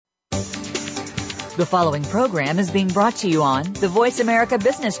The following program is being brought to you on the Voice America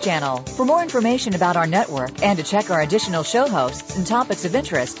Business Channel. For more information about our network and to check our additional show hosts and topics of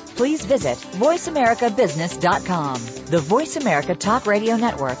interest, please visit voiceamericabusiness.com. The Voice America Talk Radio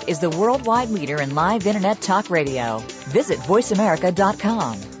Network is the worldwide leader in live Internet talk radio. Visit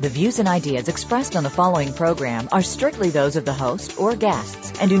voiceamerica.com. The views and ideas expressed on the following program are strictly those of the host or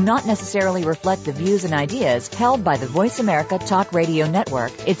guests and do not necessarily reflect the views and ideas held by the Voice America Talk Radio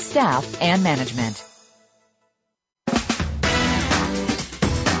Network, its staff, and management.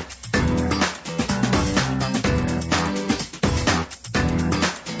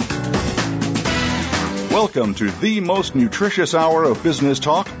 Welcome to the most nutritious hour of business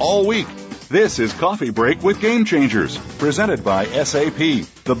talk all week. This is Coffee Break with Game Changers, presented by SAP.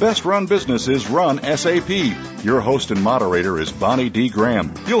 The best-run businesses run SAP. Your host and moderator is Bonnie D.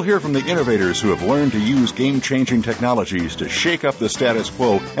 Graham. You'll hear from the innovators who have learned to use game-changing technologies to shake up the status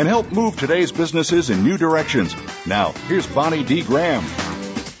quo and help move today's businesses in new directions. Now, here's Bonnie D. Graham.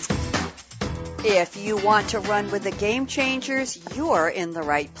 If you want to run with the Game Changers, you're in the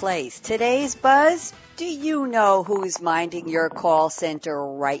right place. Today's buzz: do you know who's minding your call center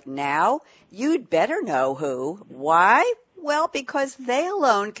right now? You'd better know who. Why? Well, because they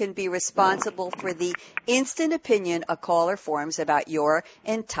alone can be responsible for the instant opinion a caller forms about your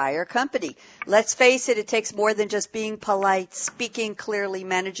entire company. Let's face it, it takes more than just being polite, speaking clearly,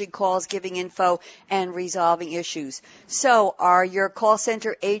 managing calls, giving info, and resolving issues. So, are your call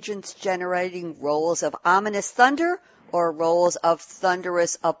center agents generating rolls of ominous thunder or rolls of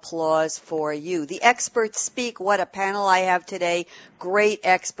thunderous applause for you? The experts speak. What a panel I have today. Great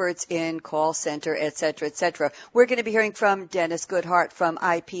experts in call center, et cetera, et cetera. We're going to be hearing from Dennis Goodheart from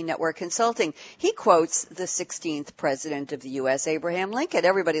IP Network Consulting. He quotes the 16th president of the U.S., Abraham Lincoln.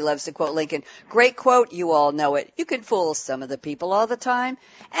 Everybody loves to quote Lincoln. Great quote. You all know it. You can fool some of the people all the time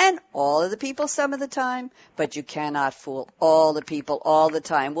and all of the people some of the time, but you cannot fool all the people all the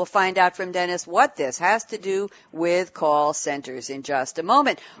time. We'll find out from Dennis what this has to do with call centers in just a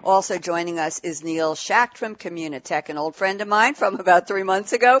moment. Also joining us is Neal Shact from CommuniTech, an old friend of mine from about 3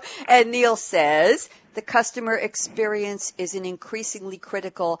 months ago. And Neal says the customer experience is an increasingly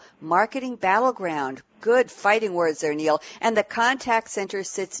critical marketing battleground. Good fighting words there, Neal. And the contact center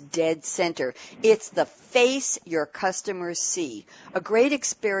sits dead center. It's the face your customers see. A great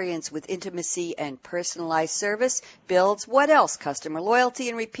experience with intimacy and personalized service builds what else? Customer loyalty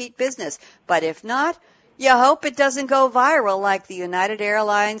and repeat business. But if not, you hope it doesn't go viral like the United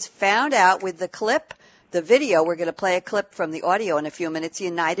Airlines found out with the video. We're going to play a clip from the audio in a few minutes.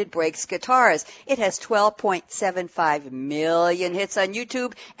 United breaks guitars. It has 12.75 million hits on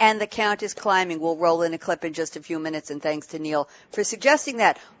YouTube, and the count is climbing. We'll roll in a clip in just a few minutes, and thanks to Neal for suggesting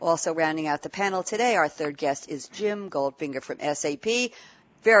that. Also rounding out the panel today, our third guest is Jim Goldfinger from SAP.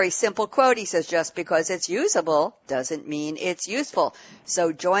 Very simple quote. He says, just because it's usable doesn't mean it's useful.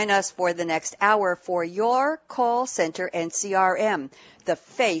 So join us for the next hour for Your Call Center and CRM, the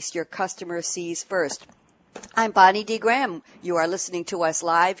face your customer sees first. I'm Bonnie D. Graham. You are listening to us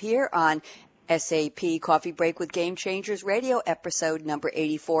live here on SAP Coffee Break with Game Changers Radio, episode number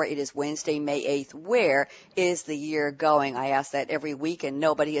 84. It is Wednesday, May 8th. Where is the year going? I ask that every week, and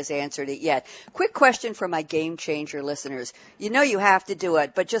nobody has answered it yet. Quick question for my Game Changer listeners. You know you have to do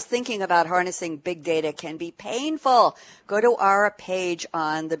it, but just thinking about harnessing big data can be painful. Go to our page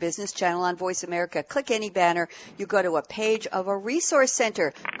on the Business Channel on Voice America. Click any banner. You go to a page of a resource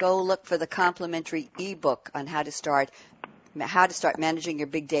center. Go look for the complimentary ebook on how to start managing your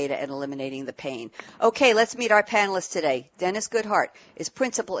big data and eliminating the pain. Okay, let's meet our panelists today. Dennis Goodheart is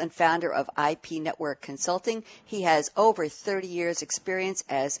principal and founder of IP Network Consulting. He has over 30 years experience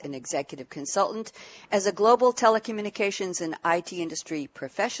as an executive consultant. As a global telecommunications and IT industry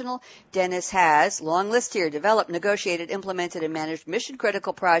professional, Dennis has, long list here, developed, negotiated, implemented, and managed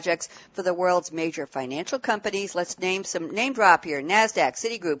mission-critical projects for the world's major financial companies. Let's name drop here: NASDAQ,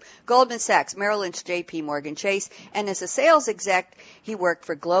 Citigroup, Goldman Sachs, Merrill Lynch, JP Morgan Chase. And as a sales exec, he worked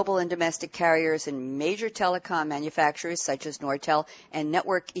for global and domestic carriers and major telecom manufacturers such as Nortel and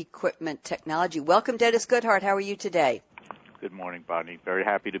Network Equipment Technology. Welcome, Dennis Goodheart. How are you today? Good morning, Bonnie. Very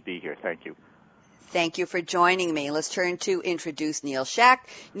happy to be here. Thank you. Thank you for joining me. Let's turn to introduce Neal Shact.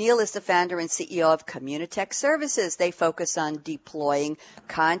 Neal is the founder and CEO of CommuniTech Services. They focus on deploying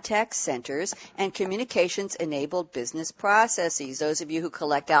contact centers and communications-enabled business processes. Those of you who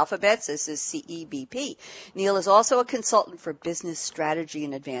collect alphabets, this is CEBP. Neal is also a consultant for business strategy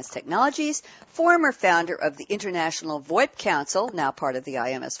and advanced technologies, former founder of the International VoIP Council, now part of the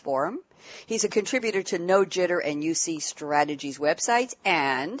IMS Forum. He's a contributor to No Jitter and UC Strategies websites,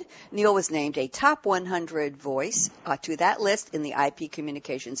 and Neal was named a top 100 voice to that list in the IP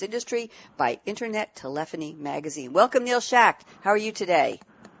communications industry by Internet Telephony Magazine. Welcome, Neal Shact. How are you today?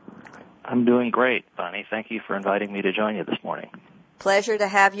 I'm doing great, Bonnie. Thank you for inviting me to join you this morning. Pleasure to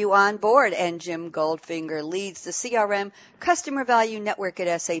have you on board. And Jim Goldfinger leads the CRM Customer Value Network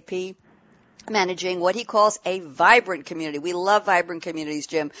at SAP, managing what he calls a vibrant community. We love vibrant communities,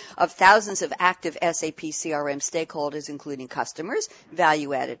 Jim, of thousands of active SAP CRM stakeholders, including customers,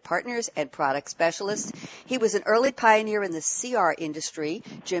 value-added partners, and product specialists. He was an early pioneer in the CR industry.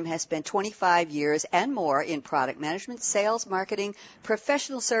 Jim has spent 25 years and more in product management, sales, marketing,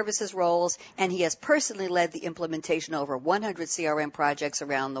 professional services roles, and he has personally led the implementation of over 100 CRM projects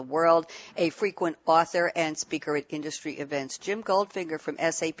around the world, a frequent author and speaker at industry events. Jim Goldfinger from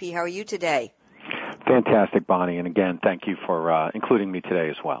SAP, how are you today? Fantastic, Bonnie, and again, thank you for including me today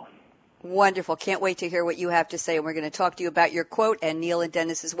as well. Wonderful. Can't wait to hear what you have to say, and we're going to talk to you about your quote, and Neal and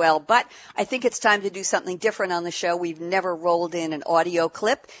Dennis as well. But I think it's time to do something different on the show. We've never rolled in an audio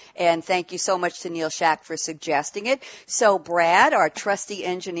clip, and thank you so much to Neal Shact for suggesting it. So Brad, our trusty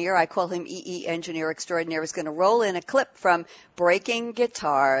engineer, I call him EE Engineer Extraordinaire, is going to roll in a clip from Breaking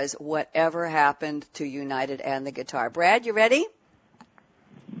Guitars, Whatever Happened to United and the Guitar. Brad, you ready?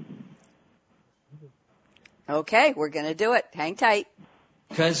 Okay, we're going to do it. Hang tight.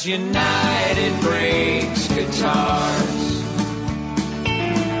 'Cause United breaks guitars.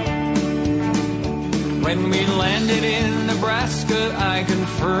 When we landed in Nebraska, I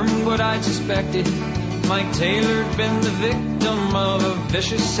confirmed what I'd suspected. Mike Taylor'd been the victim of a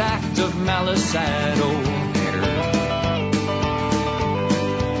vicious act of malice at old Gator.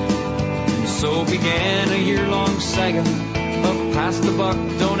 And so began a year-long saga of pass the buck,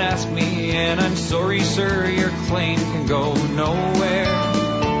 don't ask me, and I'm sorry, sir, your claim can go nowhere.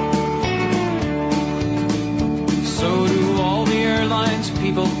 So do all the airlines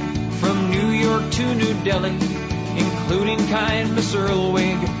people from New York to New Delhi, including kind Miss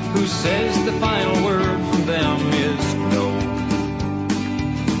Earlwig, who says the final word from them is no.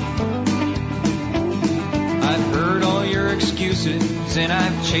 I've heard all your excuses, and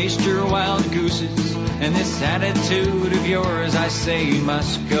I've chased your wild gooses, and this attitude of yours, I say,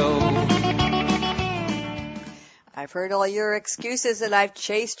 must go. I've heard all your excuses and I've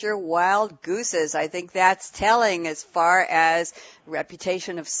chased your wild gooses. I think that's telling as far as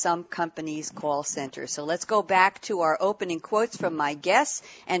reputation of some companies' call centers. So let's go back to our opening quotes from my guests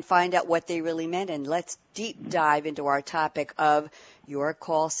and find out what they really meant. And let's deep dive into our topic of Your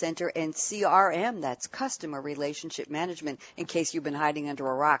Call Center and CRM. That's Customer Relationship Management, in case you've been hiding under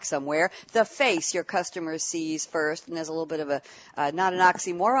a rock somewhere. The face your customer sees first. And there's a little bit of a, not an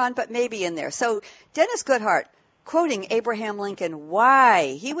oxymoron, but maybe in there. So Dennis Goodheart, quoting Abraham Lincoln,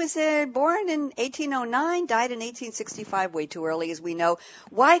 why? He was born in 1809, died in 1865, way too early as we know.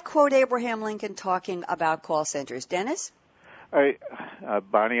 Why quote Abraham Lincoln talking about call centers? Dennis?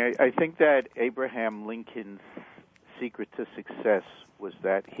 Bonnie, I think that Abraham Lincoln's secret to success was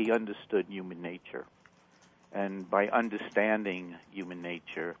that he understood human nature. And by understanding human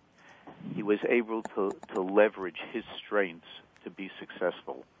nature, he was able to leverage his strengths to be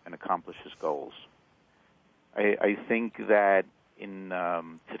successful and accomplish his goals. I think that in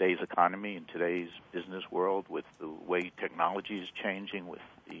today's economy, in today's business world, with the way technology is changing, with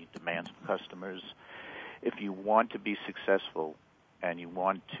the demands of customers, if you want to be successful and you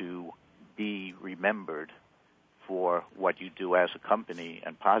want to be remembered for what you do as a company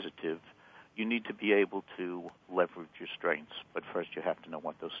and positive, you need to be able to leverage your strengths. But first you have to know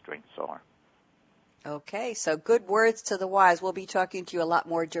what those strengths are. Okay, so good words to the wise. We'll be talking to you a lot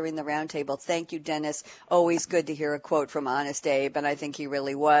more during the roundtable. Thank you, Dennis. Always good to hear a quote from Honest Abe, and I think he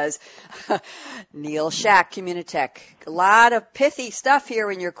really was. Neal Shact, CommuniTech. A lot of pithy stuff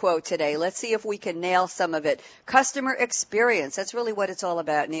here in your quote today. Let's see if we can nail some of it. Customer experience, that's really what it's all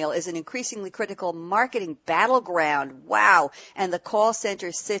about, Neal, is an increasingly critical marketing battleground. Wow. And the call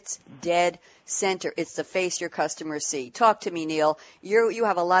center sits dead center. It's the face your customers see. Talk to me, Neal. You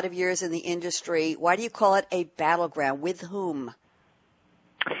have a lot of years in the industry. Why do you call it a battleground? With whom?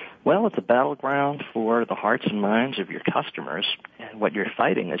 Well, it's a battleground for the hearts and minds of your customers, and what you're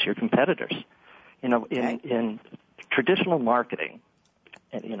fighting is your competitors. You know, in traditional marketing,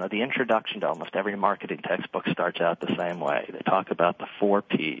 and, you know, the introduction to almost every marketing textbook starts out the same way. They talk about the 4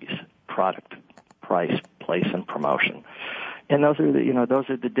 Ps: product, price, place, and promotion. And those are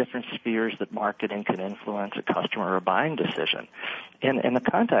the different spheres that marketing can influence a customer or buying decision. And the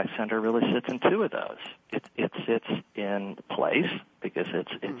contact center really sits in 2 of those. It sits in place because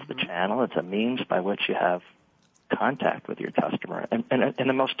it's the channel. It's a means by which you have contact with your customer, and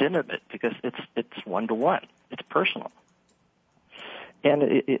the most intimate, because it's one-to-one. It's personal. And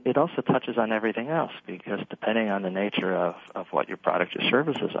it also touches on everything else, because depending on the nature of what your product or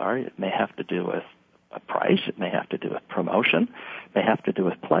services are, it may have to do with a price, it may have to do with promotion, it may have to do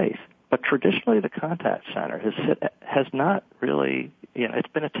with place. But traditionally, the contact center has not really, it's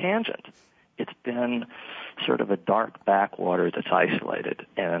been a tangent. It's been sort of a dark backwater that's isolated,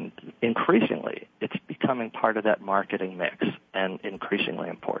 and increasingly, it's becoming part of that marketing mix and increasingly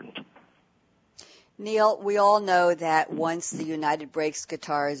important. Neal, we all know that once the United Breaks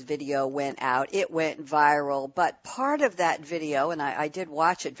Guitars video went out, it went viral. But part of that video, and I did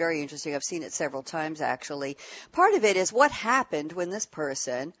watch it, very interesting, I've seen it several times actually, part of it is what happened when this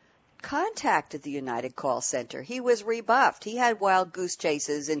person contacted the United Call Center. He was rebuffed. He had wild goose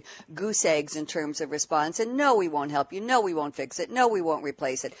chases and goose eggs in terms of response. And no, we won't help you. No, we won't fix it. No, we won't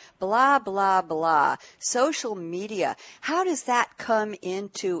replace it. Blah, blah, blah. Social media. How does that come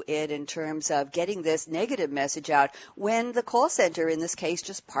into it in terms of getting this negative message out when the call center, in this case,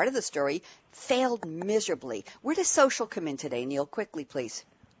 just part of the story, failed miserably? Where does social come in today, Neal? Quickly, please.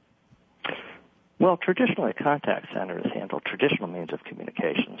 Well, traditionally, a contact center has handled traditional means of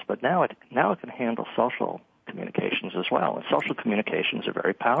communications, but now it can handle social communications as well. And social communications are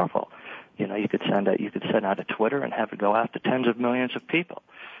very powerful. You could send out a Twitter and have it go out to tens of millions of people.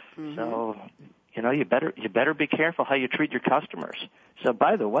 Mm-hmm. So, you better be careful how you treat your customers. So,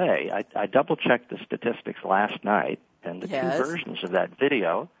 by the way, I double-checked the statistics last night, and the two versions of that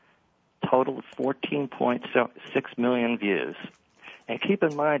video totaled 14.6 million views. And keep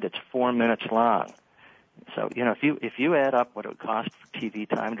in mind, it's 4 minutes long. So, if you add up what it would cost for TV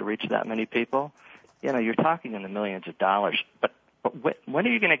time to reach that many people, you're talking in the millions of dollars. But when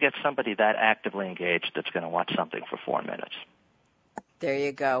are you going to get somebody that actively engaged that's going to watch something for 4 minutes? There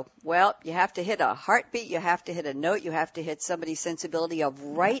you go. Well, you have to hit a heartbeat, you have to hit a note, you have to hit somebody's sensibility of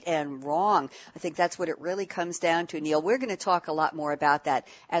right and wrong. I think that's what it really comes down to, Neal. We're going to talk a lot more about that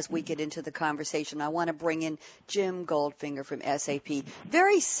as we get into the conversation. I want to bring in Jim Goldfinger from SAP.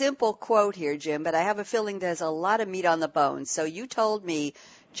 Very simple quote here, Jim, but I have a feeling there's a lot of meat on the bone. So you told me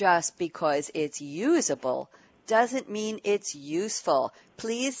just because it's usable doesn't mean it's useful.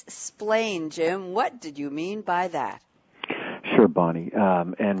 Please explain, Jim, what did you mean by that? Sure, Bonnie.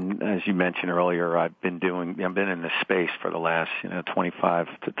 And as you mentioned earlier, I've been in this space for the last 25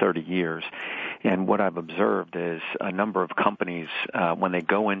 to 30 years, and what I've observed is a number of companies when they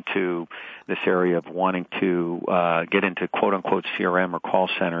go into this area of wanting to get into quote unquote CRM or call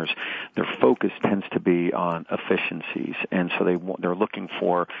centers, their focus tends to be on efficiencies, and so they're looking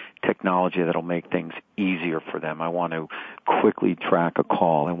for technology that'll make things easier for them. I want to quickly track a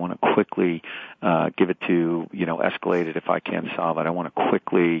call. I want to quickly give it to escalate it if I can't solve it. I want to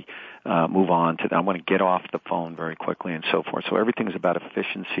quickly move on to that. I want to get off the phone very quickly and so forth. So everything is about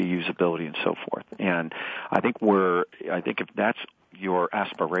efficiency, usability, and so forth. And I think if that's your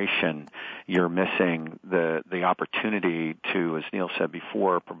aspiration, you're missing the opportunity to, as Neal said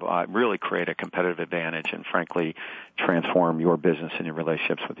before, really create a competitive advantage and, frankly, transform your business and your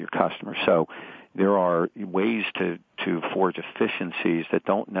relationships with your customers. So there are ways to forge efficiencies that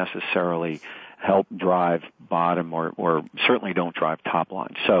don't necessarily help drive bottom or certainly don't drive top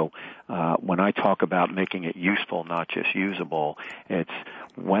line. So when I talk about making it useful, not just usable, it's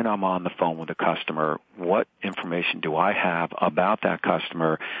when I'm on the phone with a customer, what information do I have about that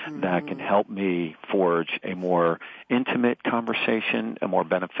customer that can help me forge a more intimate conversation, a more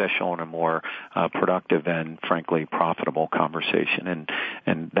beneficial and a more productive and, frankly, profitable conversation.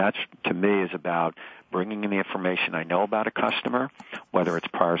 And that's, to me, is about bringing in the information I know about a customer, whether it's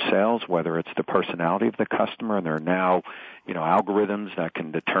prior sales, whether it's the personality of the customer, and there are now, algorithms that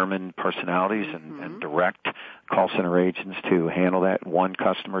can determine personalities and direct call center agents to handle that one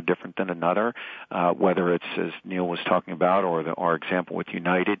customer different than another, whether it's, as Neal was talking about, or our example with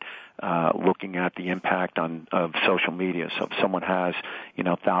United, looking at the impact of social media. So if someone has,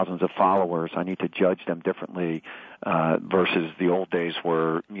 thousands of followers, I need to judge them differently versus the old days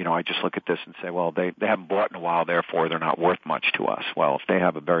where, I just look at this and say, well, they haven't bought in a while, therefore they're not worth much to us. Well, if they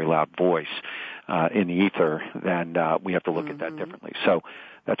have a very loud voice in the ether, then we have to look at that differently. So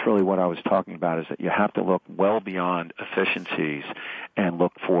that's really what I was talking about, is that you have to look well beyond efficiencies and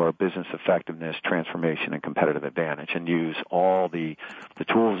look for business effectiveness, transformation, and competitive advantage, and use all the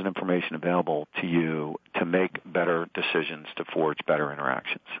tools and information available to you to make better decisions, to forge better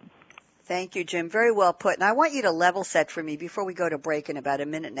interactions. Thank you, Jim. Very well put. And I want you to level set for me before we go to break in about a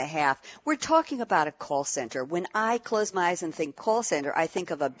minute and a half. We're talking about a call center. When I close my eyes and think call center, I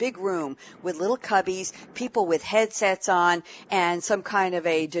think of a big room with little cubbies, people with headsets on, and some kind of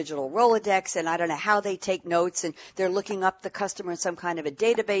a digital Rolodex, and I don't know how they take notes, and they're looking up the customer in some kind of a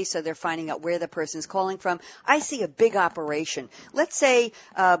database, so they're finding out where the person's calling from. I see a big operation. Let's say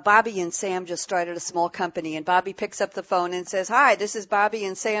Bobby and Sam just started a small company, and Bobby picks up the phone and says, "Hi, this is Bobby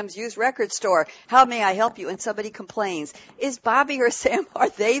and Sam's used record store. How may I help you?" And somebody complains. Is Bobby or Sam, are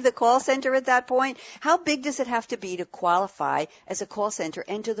they the call center at that point? How big does it have to be to qualify as a call center?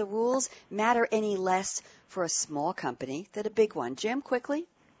 And do the rules matter any less for a small company than a big one? Jim, quickly.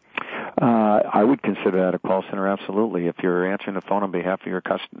 I would consider that a call center, absolutely. If you're answering the phone on behalf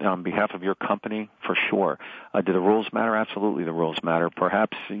of your company, for sure. Do the rules matter? Absolutely, the rules matter.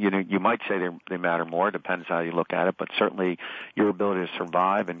 Perhaps you might say they matter more. Depends how you look at it. But certainly, your ability to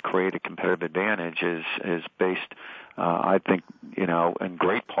survive and create a competitive advantage is based, I think, in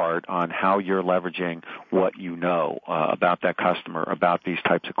great part on how you're leveraging what you know about that customer, about these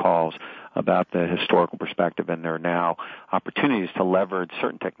types of calls, about the historical perspective, and there are now opportunities to leverage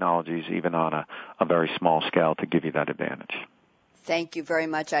certain technologies even on a very small scale to give you that advantage. Thank you very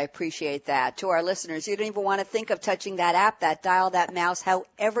much. I appreciate that. To our listeners, you don't even want to think of touching that app, that dial, that mouse.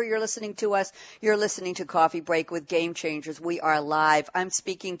 However you're listening to us, you're listening to Coffee Break with Game Changers. We are live. I'm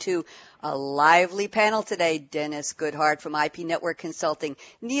speaking to a lively panel today. Dennis Goodheart from IP Network Consulting,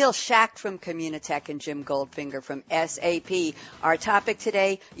 Neal Shact from CommuniTech, and Jim Goldfinger from SAP. Our topic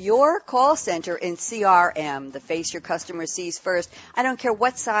today, your call center in CRM, the face your customer sees first. I don't care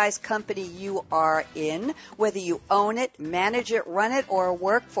what size company you are in, whether you own it, manage it, run it, or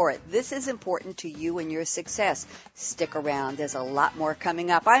work for it. This is important to you and your success. Stick around. There's a lot more coming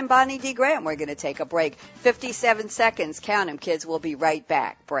up. I'm Bonnie D. Graham. We're going to take a break. 57 seconds. Count 'em, kids. We'll be right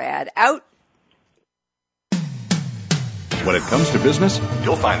back. Brad, out. When it comes to business,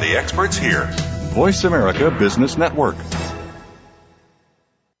 you'll find the experts here. Voice America Business Network.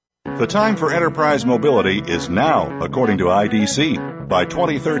 The time for enterprise mobility is now, according to IDC. By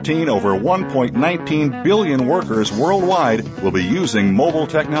 2013, over 1.19 billion workers worldwide will be using mobile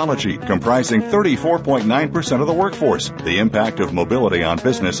technology, comprising 34.9% of the workforce. The impact of mobility on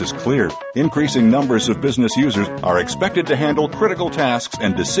business is clear. Increasing numbers of business users are expected to handle critical tasks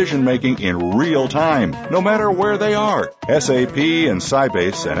and decision-making in real time, no matter where they are. SAP and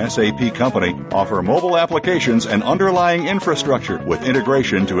Sybase, an SAP company, offer mobile applications and underlying infrastructure with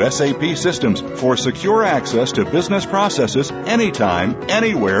integration to SAP systems for secure access to business processes anytime,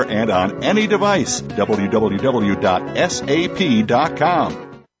 anywhere, and on any device. www.sap.com.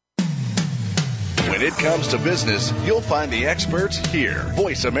 When it comes to business, you'll find the experts here.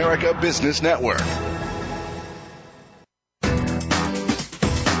 Voice America Business Network.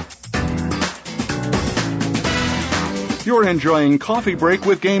 You're enjoying Coffee Break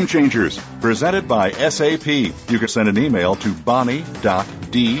with Game Changers, presented by SAP. You can send an email to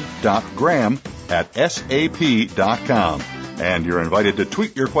bonnie.d.graham@sap.com. And you're invited to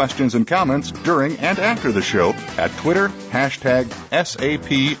tweet your questions and comments during and after the show at Twitter,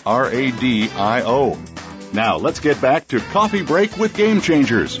 #SAPRADIO. Now let's get back to Coffee Break with Game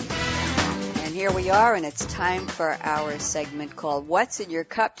Changers. And here we are, and it's time for our segment called What's in Your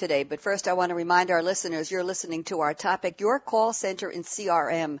Cup today. But first, I want to remind our listeners, you're listening to our topic, Your Call Center in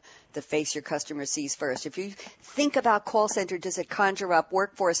CRM, the face your customer sees first. If you think about call center, does it conjure up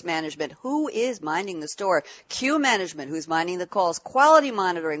workforce management? Who is minding the store? Queue management, who's minding the calls? Quality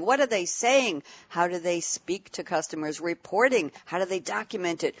monitoring, what are they saying? How do they speak to customers? Reporting, how do they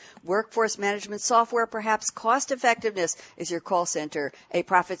document it? Workforce management software, perhaps cost effectiveness. Is your call center a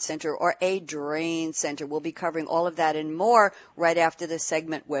profit center or a drain center? We'll be covering all of that and more right after this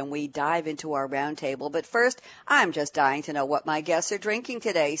segment when we dive into our roundtable. But first, I'm just dying to know what my guests are drinking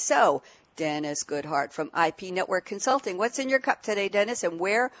today. So, Dennis Goodheart from IP Network Consulting. What's in your cup today, Dennis, and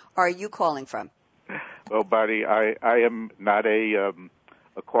where are you calling from? Well, Buddy, I am not a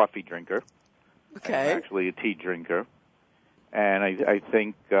coffee drinker. Okay. I'm actually a tea drinker. And I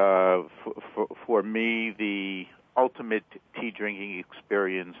think for me, the ultimate tea drinking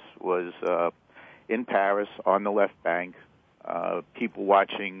experience was in Paris on the left bank, people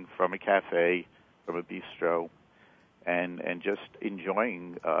watching from a cafe, from a bistro, and just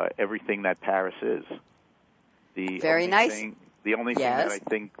enjoying everything that Paris is. Very nice. The only thing that I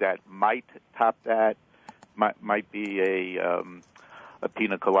think that might top that might be a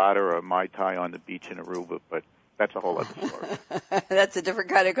pina colada or a Mai Tai on the beach in Aruba, but that's a whole other story. That's a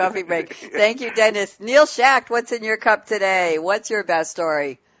different kind of coffee break. Thank you, Dennis. Neal Shact, what's in your cup today? What's your best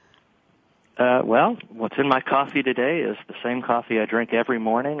story? Well, what's in my coffee today is the same coffee I drink every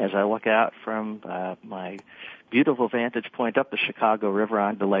morning as I look out from my beautiful vantage point up the Chicago River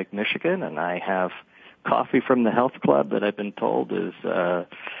onto Lake Michigan, and I have coffee from the health club that I've been told is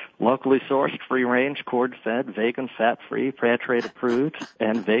locally sourced, free-range, cord-fed, vegan, fat-free, fair trade approved,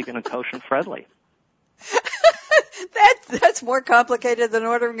 and vegan and kosher-friendly. That's more complicated than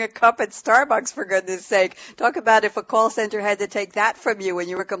ordering a cup at Starbucks, for goodness sake. Talk about if a call center had to take that from you when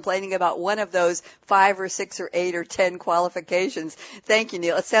you were complaining about one of those 5 or 6 or 8 or 10 qualifications. Thank you,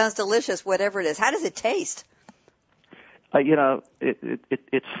 Neal. It sounds delicious, whatever it is. How does it taste?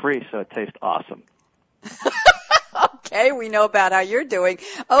 It's free, so it tastes awesome. Okay, we know about how you're doing.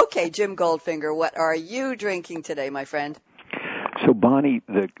 Okay, Jim Goldfinger, what are you drinking today, my friend? So, Bonnie,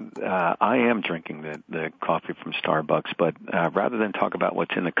 I am drinking the coffee from Starbucks, but rather than talk about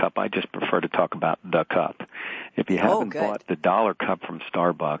what's in the cup, I just prefer to talk about the cup. If you haven't bought the dollar cup from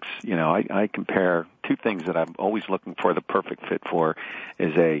Starbucks, I compare two things that I'm always looking for the perfect fit for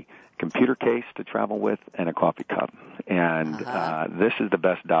is a computer case to travel with and a coffee cup. And this is the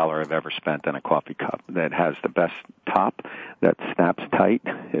best dollar I've ever spent on a coffee cup that has the best top that snaps tight.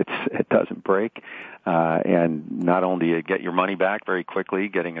 It doesn't break. And not only do you get your money back very quickly,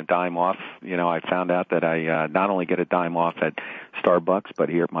 getting a dime off, I found out that I not only get a dime off at Starbucks, but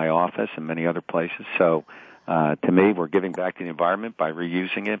here at my office and many other places. So to me, we're giving back to the environment by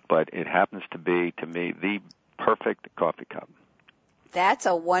reusing it, but it happens to be, to me, the perfect coffee cup. That's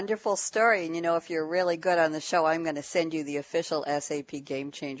a wonderful story. And, if you're really good on the show, I'm going to send you the official SAP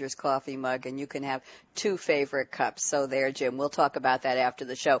Game Changers coffee mug, and you can have 2 favorite cups. So there, Jim. We'll talk about that after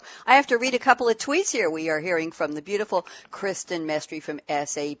the show. I have to read a couple of tweets here. We are hearing from the beautiful Kristen Mestry from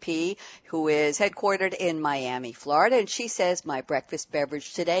SAP, who is headquartered in Miami, Florida. And she says, my breakfast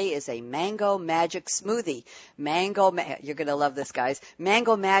beverage today is a Mango Magic smoothie. You're going to love this, guys.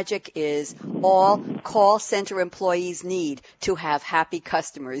 Mango Magic is all call center employees need to have happy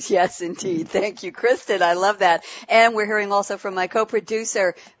customers. Yes, indeed. Thank you, Kristen. I love that. And we're hearing also from my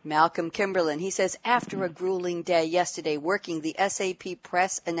co-producer, Malcolm Kimberlin. He says, after a grueling day yesterday working the SAP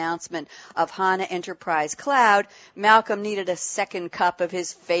press announcement of HANA Enterprise Cloud, Malcolm needed a second cup of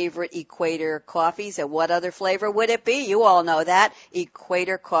his favorite Equator coffees. And what other flavor would it be? You all know that.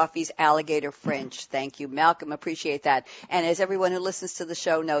 Equator Coffee's Alligator French. Thank you, Malcolm. Appreciate that. And as everyone who listens to the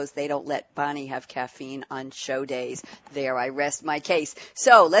show knows, they don't let Bonnie have caffeine on show days. There, I rest my case.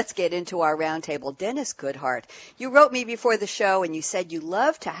 So let's get into our roundtable. Dennis Goodheart, you wrote me before the show and you said you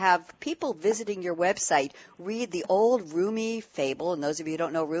love to have people visiting your website read the old Rumi fable. And those of you who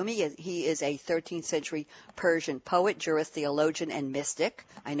don't know Rumi, he is a 13th century Persian poet, jurist, theologian, and mystic.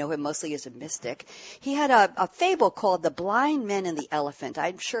 I know him mostly as a mystic. He had a fable called The Blind Men and the Elephant.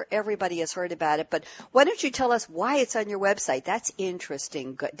 I'm sure everybody has heard about it, but why don't you tell us why it's on your website? That's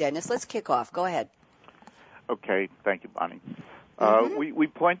interesting, Dennis. Let's kick off. Go ahead. Okay. Thank you, Bonnie. We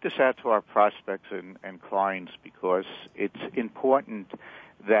point this out to our prospects and clients because it's important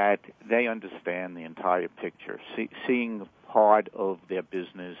that they understand the entire picture. Seeing part of their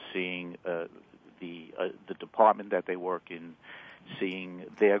business, seeing the department that they work in, seeing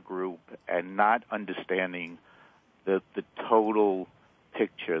their group, and not understanding the total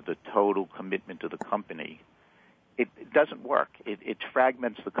picture, the total commitment to the company, it doesn't work. It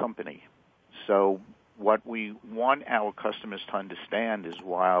fragments the company. So what we want our customers to understand is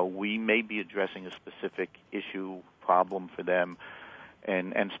while we may be addressing a specific issue, problem for them,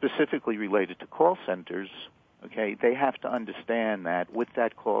 and specifically related to call centers, okay, they have to understand that with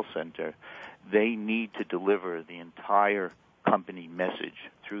that call center, they need to deliver the entire company message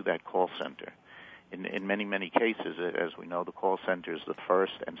through that call center. In many, many cases, as we know, the call center is the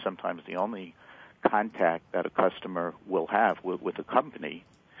first and sometimes the only contact that a customer will have with a company,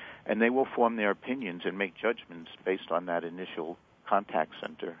 and they will form their opinions and make judgments based on that initial contact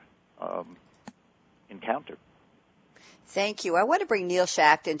center encounter. Thank you. I want to bring Neal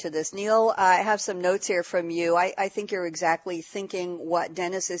Shact into this. Neal, I have some notes here from you. I think you're exactly thinking what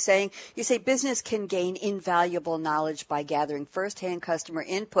Dennis is saying. You say business can gain invaluable knowledge by gathering firsthand customer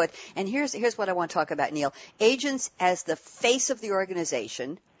input. And here's what I want to talk about, Neal. Agents, as the face of the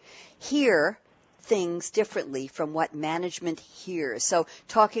organization, hear things differently from what management hears. So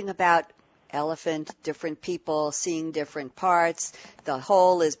talking about elephant, different people, seeing different parts. The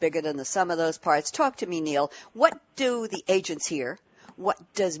whole is bigger than the sum of those parts. Talk to me, Neal. What do the agents hear? What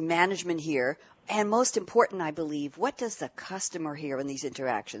does management hear? And most important, I believe, what does the customer hear in these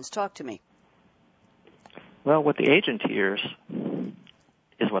interactions? Talk to me. Well, what the agent hears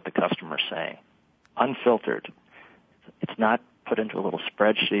is what the customer's saying, unfiltered. It's not put into a little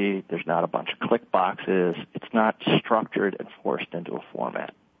spreadsheet. There's not a bunch of click boxes. It's not structured and forced into a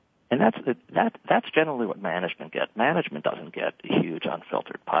format. And that's generally what management gets. Management doesn't get a huge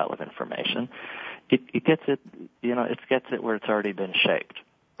unfiltered pile of information. It gets it, it gets it where it's already been shaped.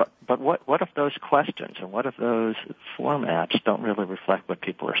 But what if those questions and what if those formats don't really reflect what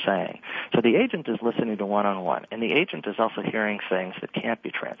people are saying? So the agent is listening to one-on-one, and the agent is also hearing things that can't be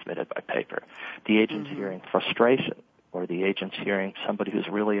transmitted by paper. The agent's hearing frustration, or the agent's hearing somebody who's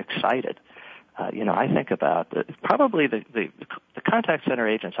really excited. I think about probably the contact center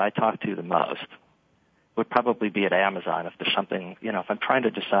agents I talk to the most would probably be at Amazon if there's something, if I'm trying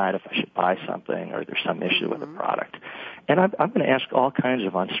to decide if I should buy something or there's some issue with a product. And I'm going to ask all kinds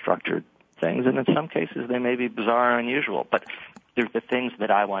of unstructured things, and in some cases they may be bizarre or unusual, but they're the things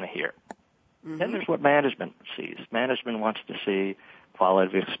that I want to hear. Then there's what management sees. Management wants to see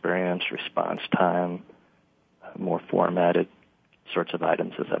quality of experience, response time, more formatted sorts of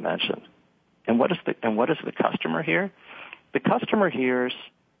items, as I mentioned. And what does the customer hear? The customer hears,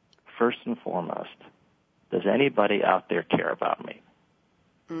 first and foremost, does anybody out there care about me?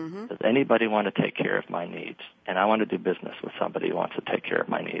 Does anybody want to take care of my needs? And I want to do business with somebody who wants to take care of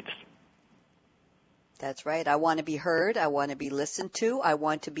my needs. That's right. I want to be heard. I want to be listened to. I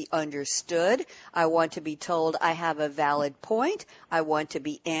want to be understood. I want to be told I have a valid point. I want to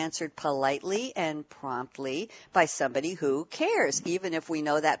be answered politely and promptly by somebody who cares, even if we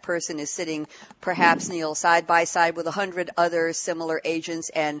know that person is sitting, perhaps, Neal, side by side with 100 other similar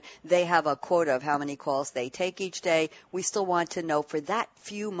agents, and they have a quota of how many calls they take each day. We still want to know for that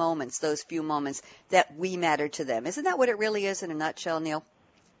few moments, those few moments, that we matter to them. Isn't that what it really is in a nutshell, Neal?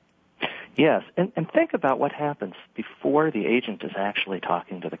 Yes, and think about what happens before the agent is actually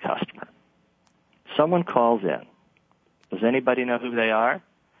talking to the customer. Someone calls in. Does anybody know who they are?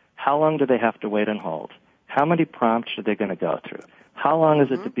 How long do they have to wait and hold? How many prompts are they going to go through? How long is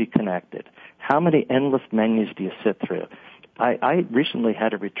it to be connected? How many endless menus do you sit through? I recently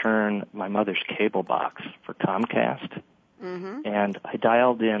had to return my mother's cable box for Comcast, and I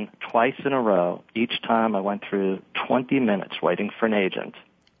dialed in twice in a row. Each time I went through 20 minutes waiting for an agent.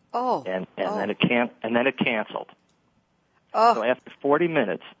 Then it canceled. So after 40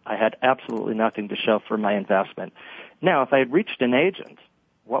 minutes, I had absolutely nothing to show for my investment. Now, if I had reached an agent,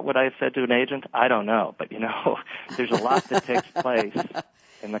 what would I have said to an agent? I don't know. But, there's a lot that takes place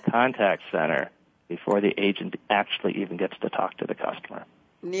in the contact center before the agent actually even gets to talk to the customer.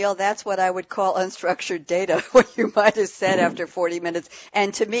 Neal, that's what I would call unstructured data, what you might have said after 40 minutes.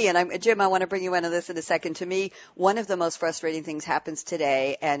 And to me, Jim, I want to bring you into this in a second. To me, one of the most frustrating things happens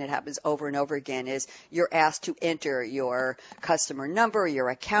today, and it happens over and over again, is you're asked to enter your customer number, your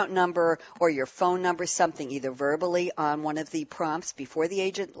account number, or your phone number, something either verbally on one of the prompts before the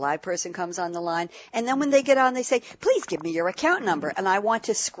agent, live person comes on the line. And then when they get on, they say, please give me your account number. And I want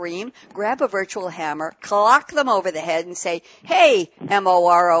to scream, grab a virtual hammer, clock them over the head and say, hey,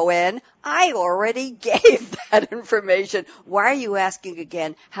 MORON, I already gave that information. Why are you asking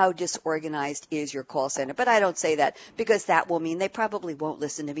again? How disorganized is your call center? But I don't say that because that will mean they probably won't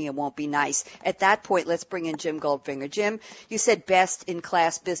listen to me and won't be nice. At that point, let's bring in Jim Goldfinger. Jim, you said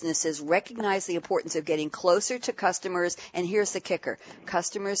best-in-class businesses recognize the importance of getting closer to customers, and here's the kicker.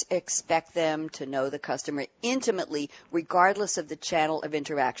 Customers expect them to know the customer intimately, regardless of the channel of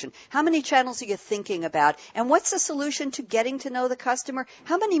interaction. How many channels are you thinking about, and what's the solution to getting to know the customer?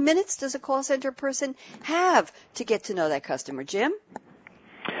 How many minutes does a call center person have to get to know that customer? Jim?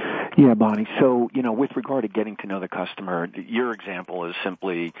 Yeah, Bonnie. So, with regard to getting to know the customer, your example is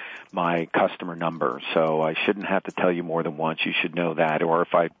simply my customer number. So I shouldn't have to tell you more than once. You should know that. Or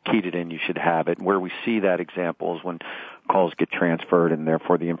if I keyed it in, you should have it. Where we see that example is when calls get transferred and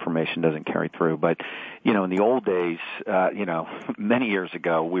therefore the information doesn't carry through. But, in the old days, many years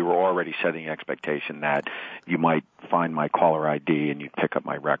ago, we were already setting the expectation that you might find my caller ID and you'd pick up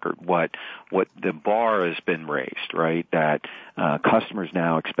my record. What the bar has been raised, right? That customers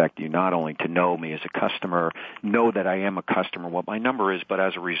now expect you not only to know me as a customer, know that I am a customer, what my number is, but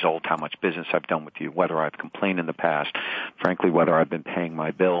as a result, how much business I've done with you, whether I've complained in the past, frankly, whether I've been paying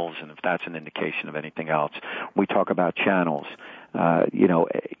my bills, and if that's an indication of anything else. We talk about channels.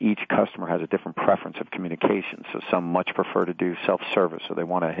 Each customer has a different preference of communication. So some much prefer to do self-service, so they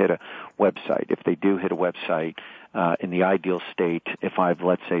want to hit a website. If they do hit a website, in the ideal state, if I've,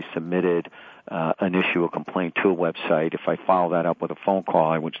 let's say, submitted an issue, a complaint to a website, if I follow that up with a phone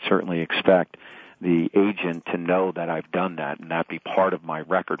call, I would certainly expect the agent to know that I've done that and that be part of my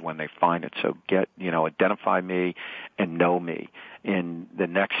record when they find it. So identify me and know me. In the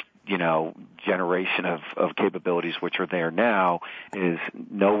next generation of capabilities which are there now is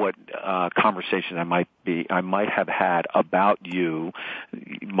know what conversation I might have had about you,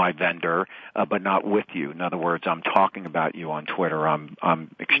 my vendor, but not with you. In other words, I'm talking about you on Twitter, I'm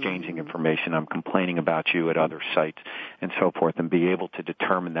exchanging information, I'm complaining about you at other sites and so forth, and be able to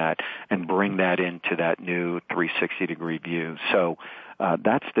determine that and bring that into that new 360-degree view. So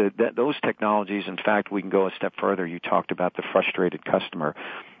that's those technologies. In fact, we can go a step further. You talked about the frustrated customer.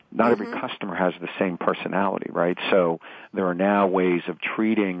 Not every customer has the same personality, right? So there are now ways of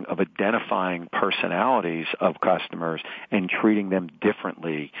identifying personalities of customers and treating them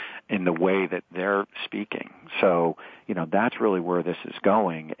differently in the way that they're speaking. So, that's really where this is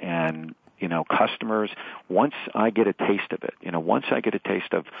going. And, customers, once I get a taste of it, once I get a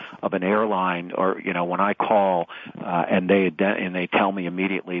taste of an airline or, when I call, and they tell me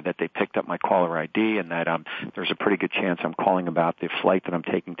immediately that they picked up my caller ID and that, there's a pretty good chance I'm calling about the flight that I'm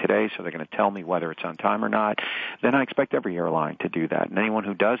taking today, so they're going to tell me whether it's on time or not, then I expect every airline to do that. And anyone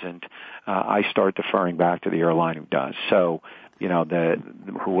who doesn't, I start deferring back to the airline who does. So,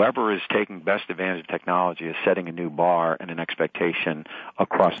 whoever is taking best advantage of technology is setting a new bar and an expectation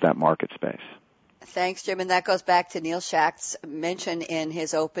across that market space. Thanks, Jim. And that goes back to Neal Shact's mention in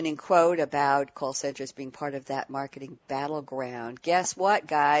his opening quote about call centers being part of that marketing battleground. Guess what,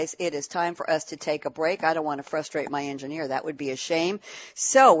 guys? It is time for us to take a break. I don't want to frustrate my engineer. That would be a shame.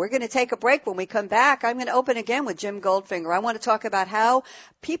 So we're going to take a break. When we come back, I'm going to open again with Jim Goldfinger. I want to talk about how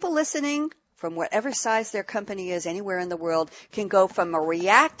people listening from whatever size their company is anywhere in the world can go from a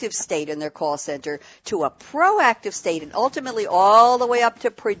reactive state in their call center to a proactive state and ultimately all the way up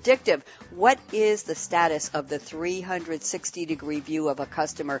to predictive. What is the status of the 360-degree view of a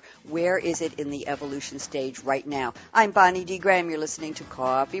customer? Where is it in the evolution stage right now? I'm Bonnie D. Graham. You're listening to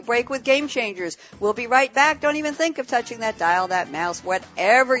Coffee Break with Game Changers. We'll be right back. Don't even think of touching that dial, that mouse,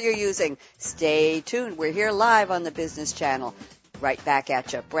 whatever you're using. Stay tuned. We're here live on the Business Channel. Right back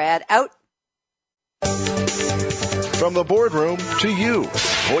at you. Brad, out. From the boardroom to you,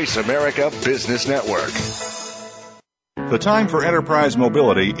 Voice America Business Network. The time for enterprise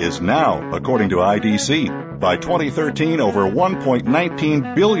mobility is now, according to IDC. By 2013, over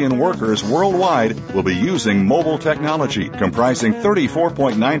 1.19 billion workers worldwide will be using mobile technology, comprising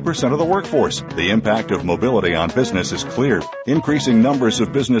 34.9% of the workforce. The impact of mobility on business is clear. Increasing numbers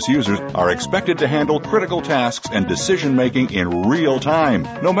of business users are expected to handle critical tasks and decision-making in real time,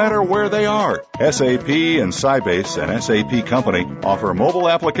 no matter where they are. SAP and Sybase, an SAP company, offer mobile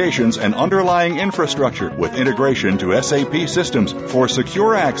applications and underlying infrastructure with integration to SAP systems for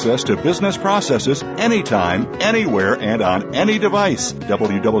secure access to business processes anytime, anywhere, and on any device.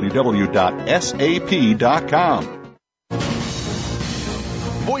 www.sap.com.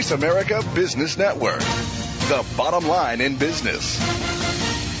 Voice America Business Network. The bottom line in business.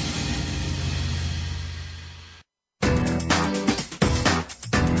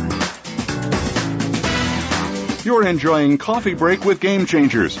 You're enjoying Coffee Break with Game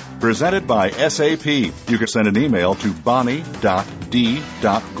Changers, presented by SAP. You can send an email to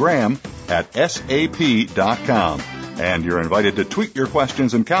bonnie.d.graham@sap.com. And you're invited to tweet your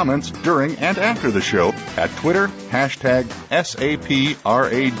questions and comments during and after the show at Twitter, #SAPRADIO.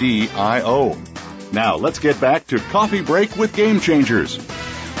 Now, let's get back to Coffee Break with Game Changers.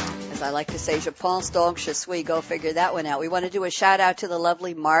 I like to say, je pense donc je suis. Go figure that one out. We want to do a shout out to the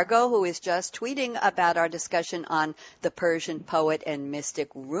lovely Margot, who is just tweeting about our discussion on the Persian poet and mystic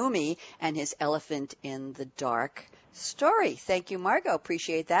Rumi and his elephant in the dark story. Thank you, Margot.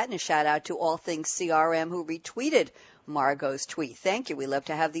 Appreciate that. And a shout out to All Things CRM, who retweeted Margot's tweet. Thank you. We love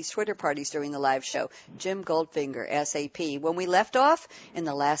to have these Twitter parties during the live show. Jim Goldfinger, SAP. When we left off in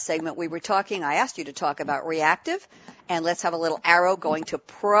the last segment, I asked you to talk about reactive, and let's have a little arrow going to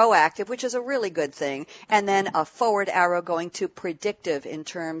proactive, which is a really good thing, and then a forward arrow going to predictive in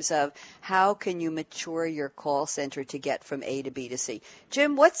terms of how can you mature your call center to get from A to B to C.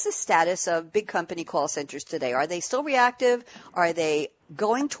 Jim, what's the status of big company call centers today? Are they still reactive? Are they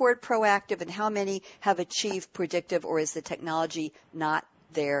going toward proactive, and how many have achieved predictive, or is the technology not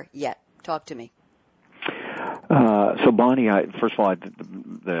there yet? Talk to me. So, Bonnie, first of all,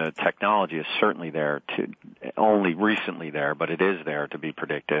 the technology is certainly there, only recently there, but it is there to be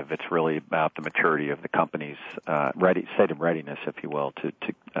predictive. It's really about the maturity of the company's state of readiness, if you will, to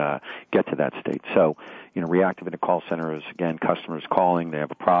get to that state. So, reactive in a call center is, again, customers calling, they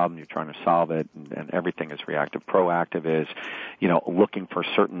have a problem, you're trying to solve it, and everything is reactive. Proactive is, looking for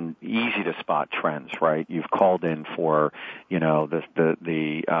certain easy-to-spot trends, right? You've called in for,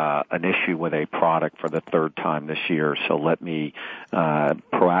 an issue with a product for the third time this year, so let me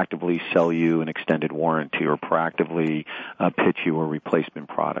proactively sell you an extended warranty or proactively pitch you a replacement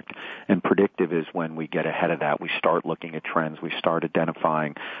product. And predictive is when we get ahead of that. We start looking at trends. We start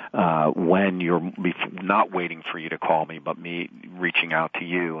identifying when you're not waiting for you to call me, but me reaching out to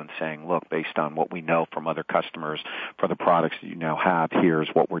you and saying, look, based on what we know from other customers for the products that you now have, here's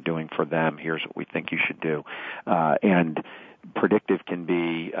what we're doing for them. Here's what we think you should do. And predictive can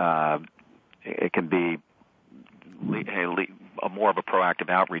be, it can be more of a proactive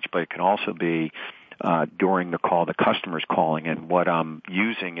outreach, but it can also be during the call, the customer's calling, and what I'm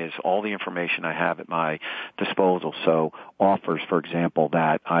using is all the information I have at my disposal. So offers, for example,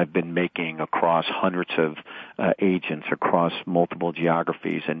 that I've been making across hundreds of agents across multiple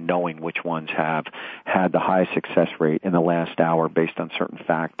geographies, and knowing which ones have had the highest success rate in the last hour based on certain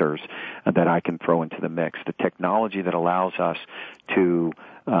factors that I can throw into the mix. The technology that allows us to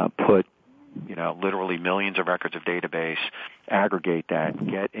put literally millions of records of database, aggregate that,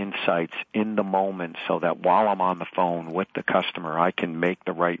 get insights in the moment so that while I'm on the phone with the customer, I can make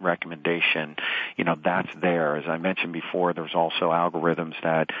the right recommendation. That's there. As I mentioned before, there's also algorithms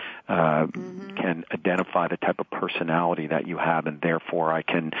that can identify the type of personality that you have, and therefore I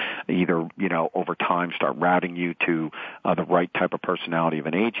can either, over time start routing you to the right type of personality of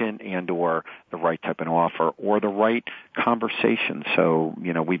an agent and or the right type of offer or the right conversation. So,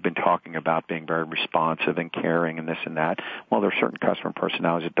 we've been talking about being very responsive and caring and this and that. Well, there are certain customer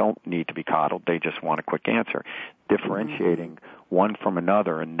personalities that don't need to be coddled. They just want a quick answer. Differentiating one from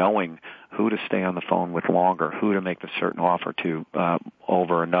another and knowing who to stay on the phone with longer, who to make the certain offer to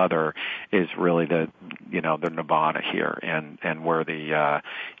over another is really the nirvana here, and where the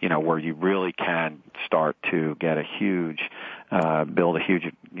where you really can start to get a huge build a huge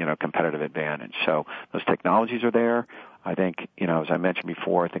competitive advantage. So those technologies are there. I think, as I mentioned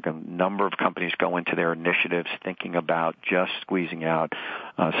before, I think a number of companies go into their initiatives thinking about just squeezing out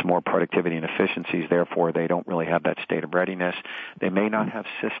some more productivity and efficiencies. Therefore, they don't really have that state of readiness. They may not have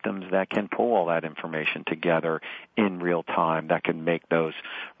systems that can pull all that information together in real time, that can make those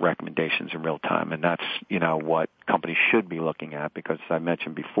recommendations in real time. And that's, what companies should be looking at, because as I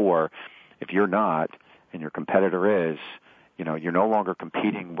mentioned before, if you're not and your competitor is, you're no longer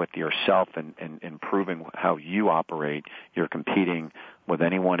competing with yourself and improving how you operate. You're competing with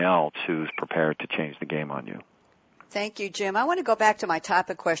anyone else who's prepared to change the game on you. Thank you, Jim. I want to go back to my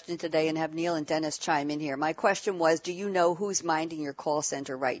topic question today and have Neal and Dennis chime in here. My question was, do you know who's minding your call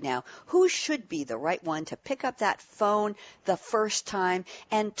center right now? Who should be the right one to pick up that phone the first time?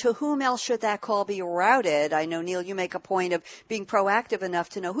 And to whom else should that call be routed? I know, Neal, you make a point of being proactive enough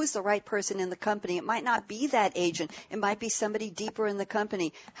to know who's the right person in the company. It might not be that agent. It might be somebody deeper in the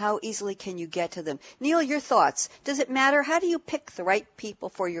company. How easily can you get to them? Neal, your thoughts. Does it matter? How do you pick the right people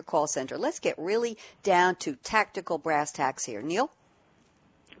for your call center? Let's get really down to tactical brass tacks here. Neal?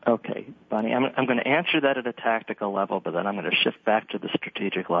 Okay, Bonnie, I'm going to answer that at a tactical level, but then I'm going to shift back to the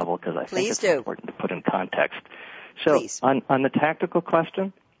strategic level because I think it's important to put in context. So on the tactical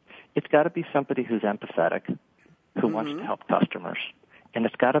question, it's got to be somebody who's empathetic, who wants to help customers, and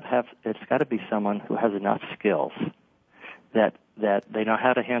it's got to be someone who has enough skills that they know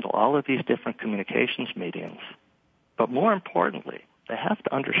how to handle all of these different communications mediums. But more importantly, they have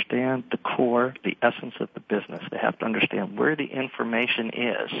to understand the core, the essence of the business. They have to understand where the information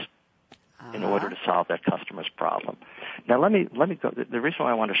is in order to solve that customer's problem. Now, let me go. The reason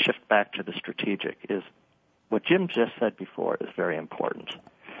why I want to shift back to the strategic is what Jim just said before is very important.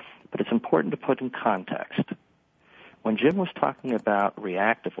 But it's important to put in context. When Jim was talking about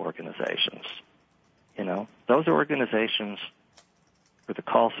reactive organizations, those are organizations where the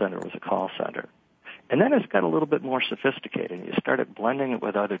call center was a call center. And then it's got a little bit more sophisticated. You started blending it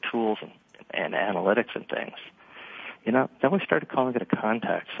with other tools and analytics and things. Then we started calling it a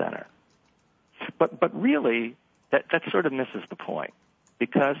contact center. But really, that sort of misses the point,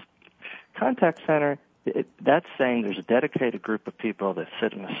 because contact center, that's saying there's a dedicated group of people that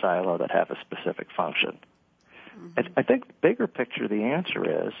sit in a silo that have a specific function. I think the bigger picture, the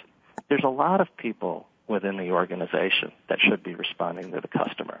answer is there's a lot of people within the organization that should be responding to the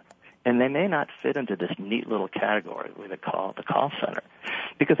customer. And they may not fit into this neat little category we call the call center.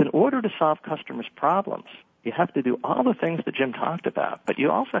 Because in order to solve customers' problems, you have to do all the things that Jim talked about, but you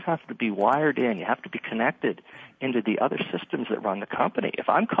also have to be wired in. You have to be connected into the other systems that run the company. If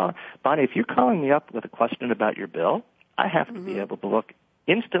I'm calling, Bonnie, if you're calling me up with a question about your bill, I have to be able to look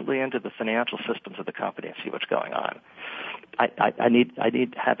instantly into the financial systems of the company and see what's going on. I need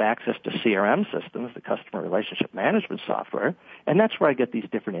to have access to CRM systems, the customer relationship management software, and that's where I get these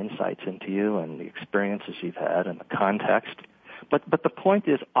different insights into you and the experiences you've had and the context. But the point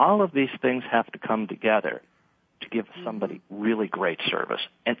is, all of these things have to come together to give somebody really great service,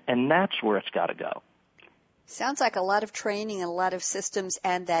 and that's where it's got to go. Sounds like a lot of training and a lot of systems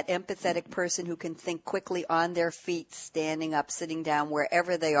and that empathetic person who can think quickly on their feet, standing up, sitting down,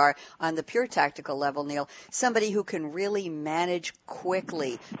 wherever they are on the pure tactical level, Neal. Somebody who can really manage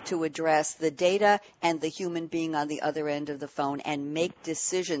quickly to address the data and the human being on the other end of the phone and make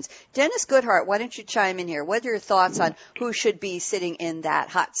decisions. Dennis Goodheart, why don't you chime in here? What are your thoughts on who should be sitting in that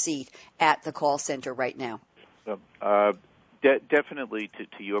hot seat at the call center right now? Definitely,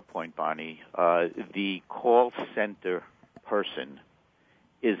 to your point, Bonnie, the call center person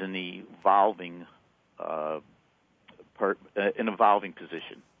is an evolving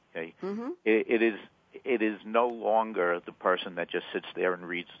position. Okay, it is no longer the person that just sits there and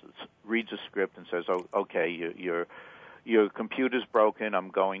reads a script and says, "Oh, okay, your computer's broken.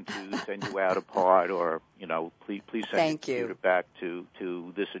 I'm going to send you out a part, or please send your computer back to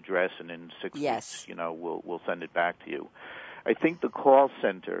this address, and in 6 weeks, we'll send it back to you." I think the call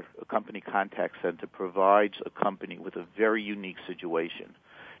center, a company contact center, provides a company with a very unique situation.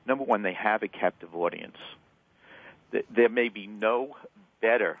 Number one, they have a captive audience. There may be no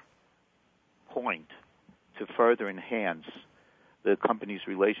better point to further enhance the company's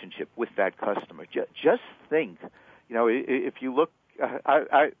relationship with that customer. Just think, if you look,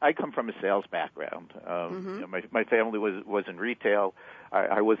 I come from a sales background. My family was in retail.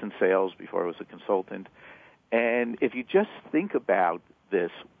 I was in sales before I was a consultant. And if you just think about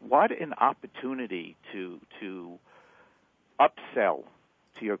this, what an opportunity to upsell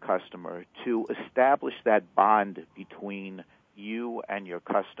to your customer, to establish that bond between you and your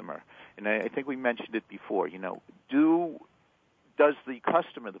customer. And I think we mentioned it before, does the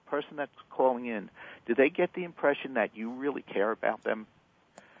customer, the person that's calling in, do they get the impression that you really care about them?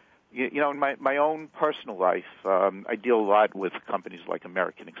 In my own personal life, I deal a lot with companies like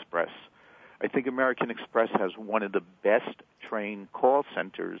American Express. I think American Express has one of the best trained call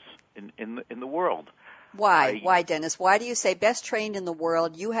centers in the world. Why, Dennis? Why do you say best trained in the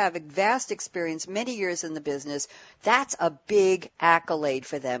world? You have a vast experience, many years in the business. That's a big accolade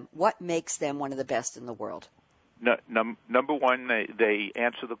for them. What makes them one of the best in the world? Number one, they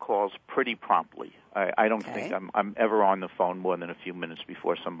answer the calls pretty promptly. I don't think I'm ever on the phone more than a few minutes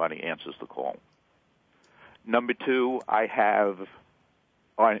before somebody answers the call. Number two, I have,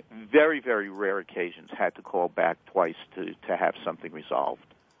 on very, very rare occasions, had to call back twice to have something resolved.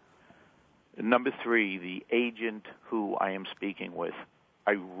 Number three, the agent who I am speaking with,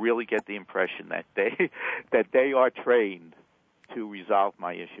 I really get the impression that they are trained to resolve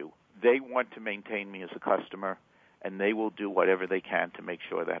my issue. They want to maintain me as a customer, and they will do whatever they can to make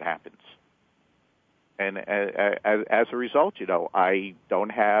sure that happens. And as a result, I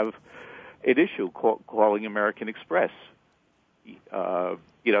don't have an issue calling American Express.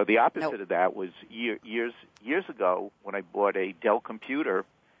 The opposite of that was years ago when I bought a Dell computer,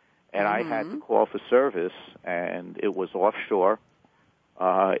 and I had to call for service, and it was offshore.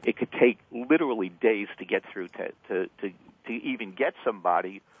 It could take literally days to get through to even get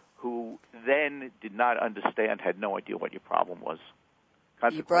somebody who then did not understand, had no idea what your problem was.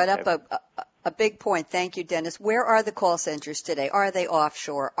 You brought up a big point. Thank you, Dennis. Where are the call centers today? Are they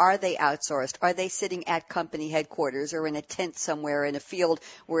offshore? Are they outsourced? Are they sitting at company headquarters or in a tent somewhere in a field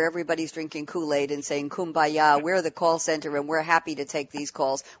where everybody's drinking Kool-Aid and saying, "Kumbaya, we're the call center and we're happy to take these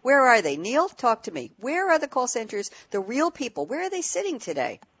calls"? Where are they? Neal, talk to me. Where are the call centers, the real people? Where are they sitting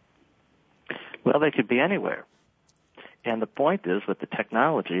today? Well, they could be anywhere. And the point is, with the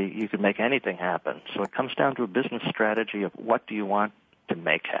technology, you can make anything happen. So it comes down to a business strategy of what do you want to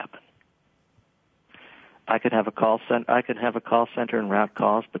make happen. I could have a call center and route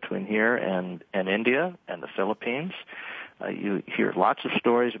calls between here and India and the Philippines. You hear lots of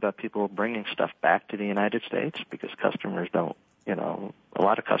stories about people bringing stuff back to the United States because customers don't, a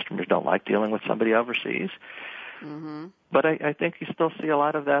lot of customers don't like dealing with somebody overseas. Mm-hmm. But I think you still see a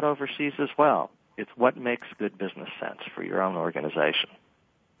lot of that overseas as well. It's what makes good business sense for your own organization.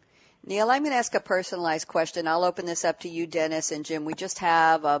 Neal, I'm going to ask a personalized question. I'll open this up to you, Dennis and Jim. We just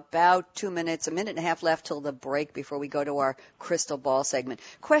have about 2 minutes, a minute and a half left till the break before we go to our crystal ball segment.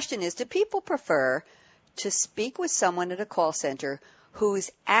 Question is, do people prefer to speak with someone at a call center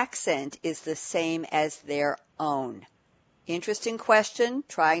whose accent is the same as their own? Interesting question.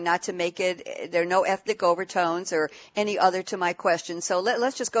 Trying not to make it, there are no ethnic overtones or any other to my question. So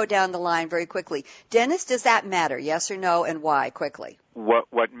let's just go down the line very quickly. Dennis, does that matter? Yes or no, and why? Quickly.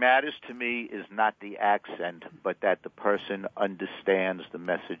 What matters to me is not the accent, but that the person understands the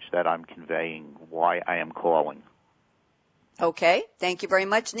message that I'm conveying, why I am calling. Okay. Thank you very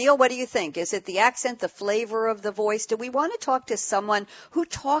much. Neal, what do you think? Is it the accent, the flavor of the voice? Do we want to talk to someone who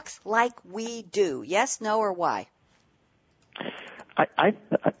talks like we do? Yes, no, or why?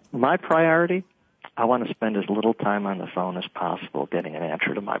 My priority, I want to spend as little time on the phone as possible getting an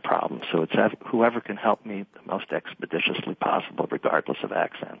answer to my problem. So it's whoever can help me the most expeditiously possible, regardless of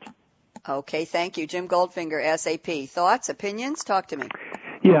accent. Okay, thank you. Jim Goldfinger, SAP. Thoughts, opinions? Talk to me.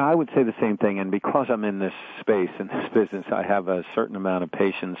 Yeah, I would say the same thing. And because I'm in this space, in this business, I have a certain amount of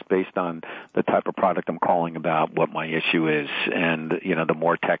patience based on the type of product I'm calling about, what my issue is. And, the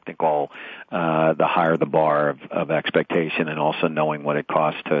more technical, the higher the bar of expectation, and also knowing what it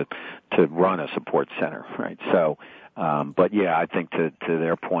costs to run a support center, right? So, but yeah, I think to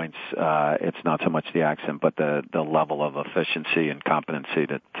their points, it's not so much the accent, but the level of efficiency and competency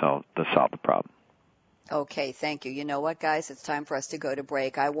to solve the problem. Okay, thank you. You know what, guys? It's time for us to go to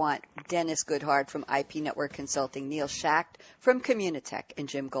break. I want Dennis Goodheart from IP Network Consulting, Neal Shact from CommuniTech, and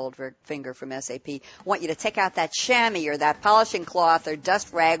Jim Goldfinger from SAP. I want you to take out that chamois or that polishing cloth or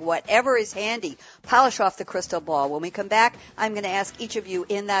dust rag, whatever is handy. Polish off the crystal ball. When we come back, I'm going to ask each of you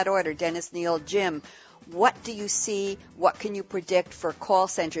in that order, Dennis, Neal, Jim, what do you see? What can you predict for call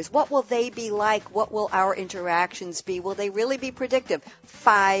centers? What will they be like? What will our interactions be? Will they really be predictive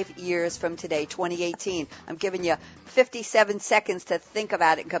 5 years from today, 2018? I'm giving you 57 seconds to think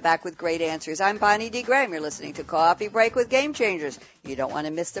about it and come back with great answers. I'm Bonnie D. Graham. You're listening to Coffee Break with Game Changers. You don't want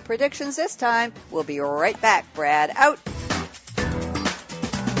to miss the predictions this time. We'll be right back. Brad out.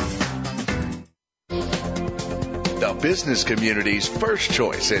 The business community's first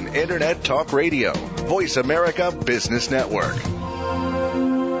choice in Internet Talk Radio. Voice America Business Network.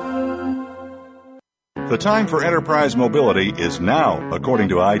 The time for enterprise mobility is now, according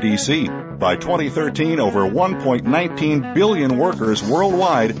to IDC. By 2013, over 1.19 billion workers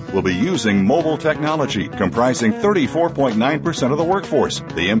worldwide will be using mobile technology, comprising 34.9% of the workforce.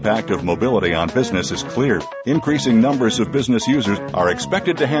 The impact of mobility on business is clear. Increasing numbers of business users are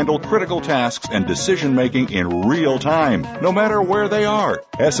expected to handle critical tasks and decision-making in real time, no matter where they are.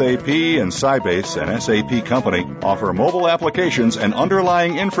 SAP and Sybase, an SAP company, offer mobile applications and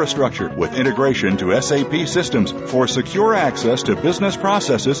underlying infrastructure with integration to SAP systems for secure access to business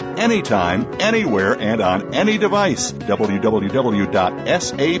processes anytime, anywhere, and on any device. www.sap.com.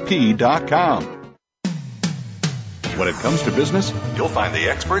 When it comes to business, you'll find the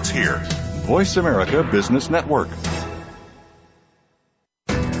experts here. Voice America Business Network.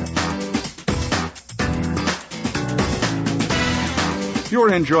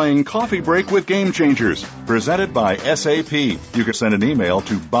 You're enjoying Coffee Break with Game Changers, presented by SAP. You can send an email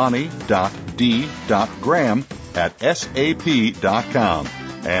to bonnie.d.graham@sap.com.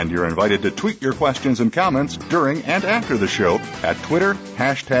 And you're invited to tweet your questions and comments during and after the show at Twitter,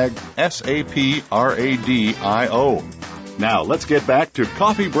 #SAPRADIO. Now let's get back to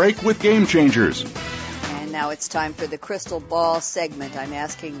Coffee Break with Game Changers. And now it's time for the Crystal Ball segment. I'm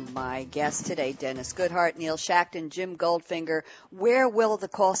asking my guests today, Dennis Goodheart, Neal Shact, and Jim Goldfinger, where will the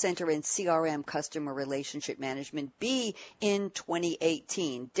call center and CRM customer relationship management be in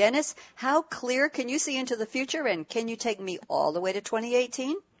 2018? Dennis, how clear can you see into the future, and can you take me all the way to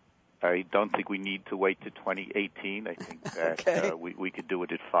 2018? I don't think we need to wait to 2018. I think that we could do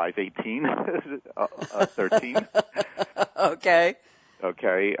it at 518, 13. Okay.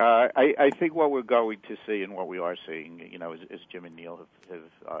 Okay. I think what we're going to see and what we are seeing, as Jim and Neal have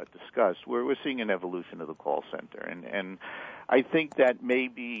discussed, we're seeing an evolution of the call center. And I think that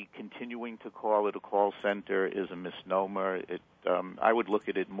maybe continuing to call it a call center is a misnomer. I would look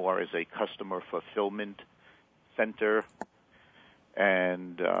at it more as a customer fulfillment center.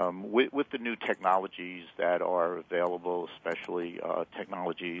 And with the new technologies that are available, especially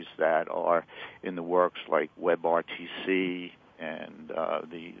technologies that are in the works like WebRTC, and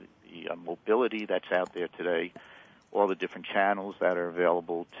the mobility that's out there today, all the different channels that are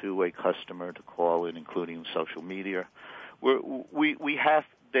available to a customer to call in, including social media. We have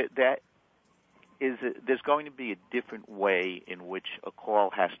there's going to be a different way in which a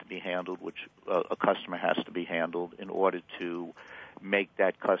call has to be handled, which a customer has to be handled in order to make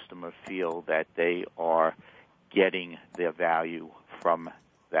that customer feel that they are getting their value from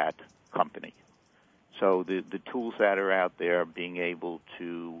that company. So the tools that are out there, being able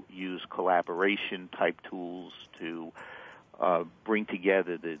to use collaboration type tools to bring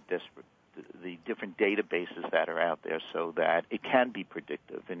together the the different databases that are out there so that it can be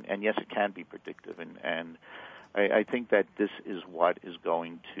predictive. And yes, it can be predictive. And I think that this is what is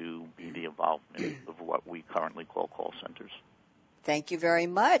going to be the involvement of what we currently call centers. Thank you very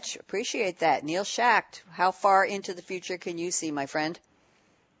much. Appreciate that. Neal Shact, how far into the future can you see, my friend?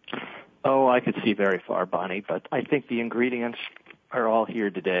 Oh, I could see very far, Bonnie, but I think the ingredients are all here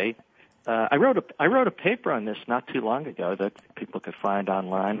today. I wrote a paper on this not too long ago that people could find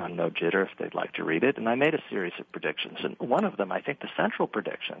online on No Jitter if they'd like to read it, and I made a series of predictions. And one of them, I think the central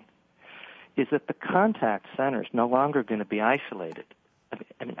prediction, is that the contact center is no longer going to be isolated.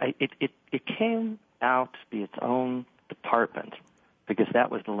 It came out to be its own department because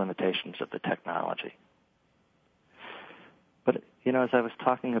that was the limitations of the technology. But, as I was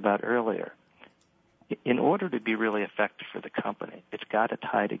talking about earlier, in order to be really effective for the company, it's got to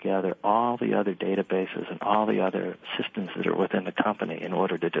tie together all the other databases and all the other systems that are within the company in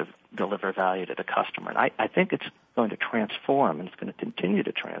order to deliver value to the customer. And I think it's going to transform, and it's going to continue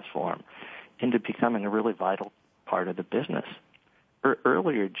to transform into becoming a really vital part of the business.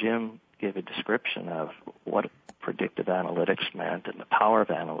 Earlier, Jim gave a description of what predictive analytics meant and the power of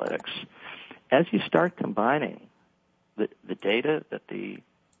analytics. As you start combining the data that the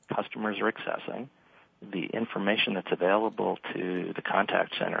customers are accessing, the information that's available to the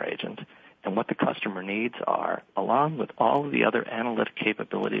contact center agent, and what the customer needs are, along with all of the other analytic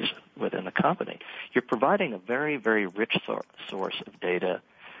capabilities within the company, you're providing a very, very rich source of data.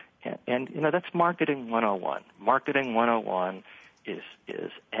 And that's Marketing 101. Marketing 101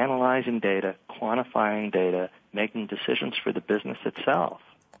 is analyzing data, quantifying data, making decisions for the business itself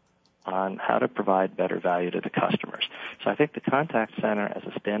on how to provide better value to the customers. So I think the contact center as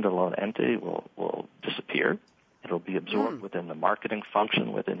a standalone entity will disappear. It'll be absorbed within the marketing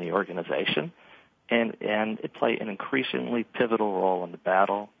function within the organization, and it play an increasingly pivotal role in the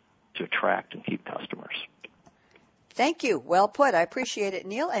battle to attract and keep customers. Thank you. Well put. I appreciate it,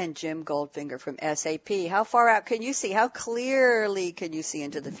 Neal. And Jim Goldfinger from SAP. How far out can you see? How clearly can you see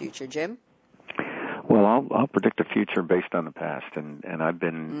into the future, Jim? Well, I'll predict the future based on the past, and I've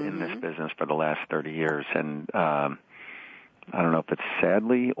been in this business for the last 30 years, and I don't know if it's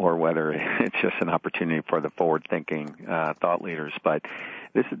sadly or whether it's just an opportunity for the forward-thinking thought leaders, but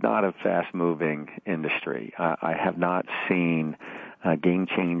this is not a fast-moving industry. I have not seen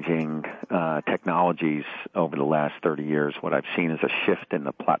game-changing technologies over the last 30 years. What I've seen is a shift in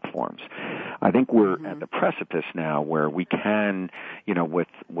the platforms. I think we're at the precipice now where we can, with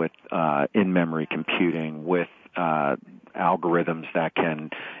in-memory computing, with algorithms that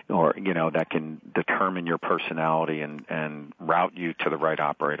can determine your personality and route you to the right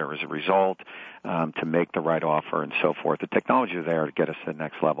operator as a result, to make the right offer and so forth. The technology is there to get us to the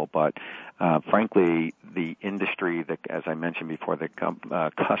next level, but frankly, the industry, as I mentioned before, the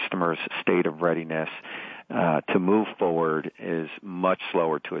customer's state of readiness to move forward is much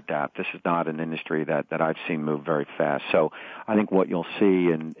slower to adapt. This is not an industry that I've seen move very fast. So I think what you'll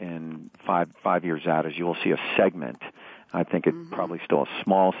see in five years out is you will see a segment. I think it's probably still a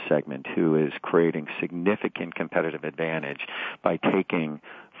small segment who is creating significant competitive advantage by taking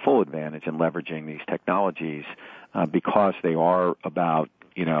full advantage and leveraging these technologies because they are about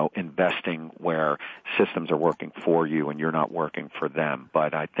investing where systems are working for you and you're not working for them.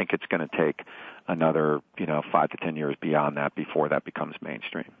 But I think it's going to take another 5 to 10 years beyond that before that becomes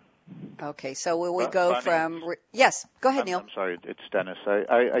mainstream. Okay, so will we go from... Yes, go ahead, Neal. I'm sorry, it's Dennis.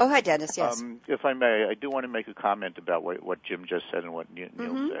 Hi, Dennis, yes. If I may, I do want to make a comment about what Jim just said and what Neal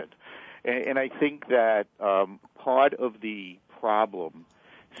said. And I think that part of the problem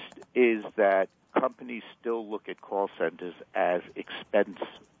is that companies still look at call centers as expense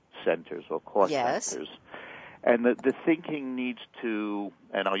centers or cost centers. And the thinking needs to,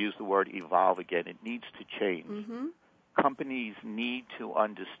 and I'll use the word evolve again, it needs to change. Companies need to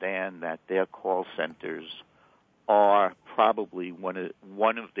understand that their call centers are probably one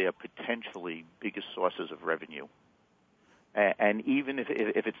of their potentially biggest sources of revenue. And even if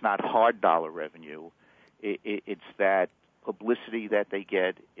it's not hard dollar revenue, it's that publicity that they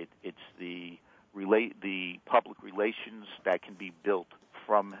get, it's the public relations that can be built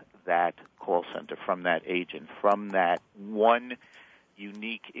from that call center, from that agent, from that one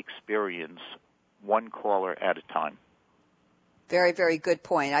unique experience, one caller at a time. Very, very good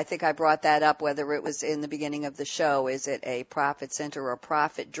point. I think I brought that up, whether it was in the beginning of the show. Is it a profit center or a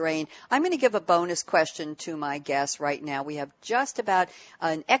profit drain? I'm going to give a bonus question to my guests right now. We have just about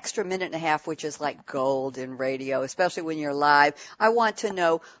an extra minute and a half, which is like gold in radio, especially when you're live. I want to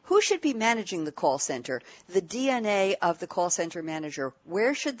know who should be managing the call center, the DNA of the call center manager.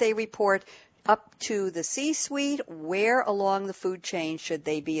 Where should they report? up to the C-suite? Where along the food chain should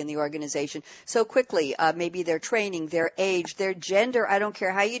they be in the organization? So quickly, maybe their training, their age, their gender, I don't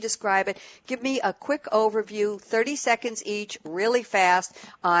care how you describe it. Give me a quick overview, 30 seconds each, really fast,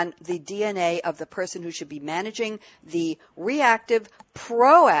 on the DNA of the person who should be managing the reactive,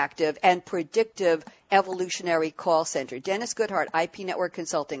 proactive, and predictive evolutionary call center. Dennis Goodheart, IP Network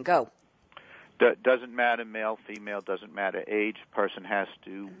Consulting, go. Doesn't matter, male, female, doesn't matter age. Person has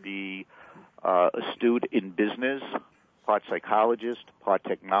to be astute in business, part psychologist, part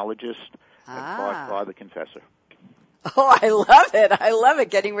technologist, and part father confessor. Oh, I love it. I love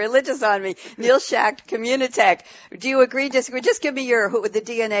it. Getting religious on me. Neal Shact, CommuniTech. Do you agree, disagree? Just give me the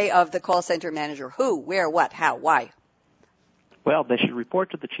DNA of the call center manager. Who, where, what, how, why? Well, they should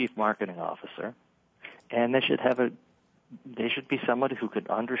report to the chief marketing officer, and they should be somebody who could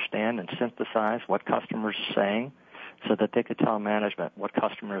understand and synthesize what customers are saying so that they could tell management what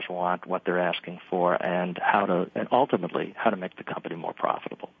customers want, what they're asking for, and ultimately how to make the company more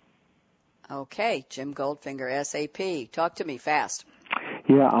profitable. Okay, Jim Goldfinger, SAP. Talk to me fast.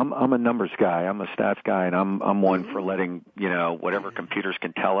 Yeah, I'm a numbers guy. I'm a stats guy, and I'm one for letting, whatever computers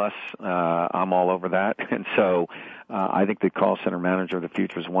can tell us, I'm all over that. And so I think the call center manager of the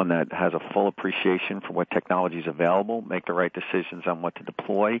future is one that has a full appreciation for what technology is available, make the right decisions on what to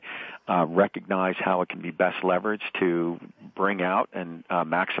deploy, recognize how it can be best leveraged to bring out and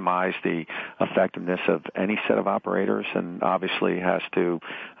maximize the effectiveness of any set of operators, and obviously has to,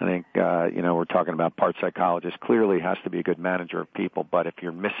 I think, we're talking about part psychologist, clearly has to be a good manager of people, but if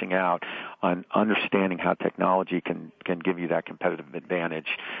you're missing out on understanding how technology can give you that competitive advantage,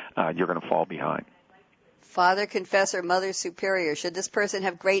 you're going to fall behind. Father confessor, mother superior. Should this person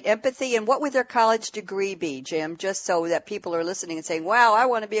have great empathy? And what would their college degree be, Jim? Just so that people are listening and saying, wow, I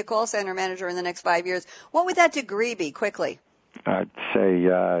want to be a call center manager in the next 5 years. What would that degree be, quickly? I'd say,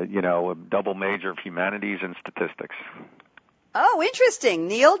 a double major of humanities and statistics. Oh, interesting.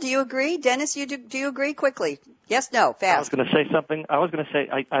 Neal, do you agree? Dennis, do you agree? Quickly. Yes, no, fast. I was going to say something.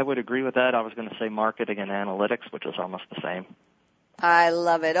 I would agree with that. I was going to say marketing and analytics, which is almost the same. I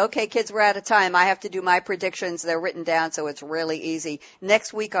love it. Okay, kids, we're out of time. I have to do my predictions. They're written down, so it's really easy.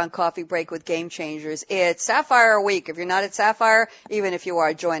 Next week on Coffee Break with Game Changers, it's Sapphire Week. If you're not at Sapphire, even if you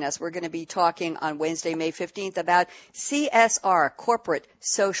are, join us. We're going to be talking on Wednesday, May 15th about CSR, corporate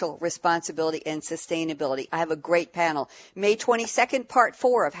social responsibility and sustainability. I have a great panel. May 22nd, part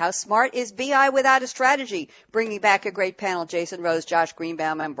 4 of How Smart is BI Without a Strategy. Bringing back a great panel, Jason Rose, Josh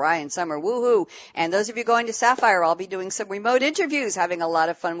Greenbaum, and Brian Summer. Woohoo! And those of you going to Sapphire, I'll be doing some remote interviews, having a lot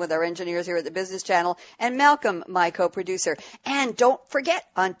of fun with our engineers here at the Business Channel, and Malcolm, my co-producer. And don't forget,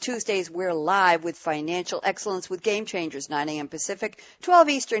 on Tuesdays, we're live with Financial Excellence with Game Changers, 9 a.m. Pacific, 12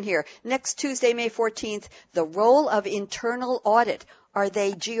 Eastern here. Next Tuesday, May 14th, the role of internal audit. Are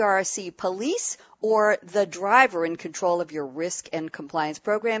they GRC police or the driver in control of your risk and compliance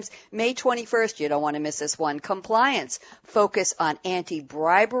programs? May 21st, you don't want to miss this one. Compliance. Focus on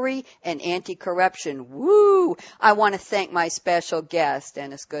anti-bribery and anti-corruption. Woo! I want to thank my special guest,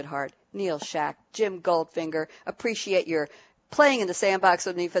 Dennis Goodheart, Neal Shact, Jim Goldfinger. Appreciate your playing in the sandbox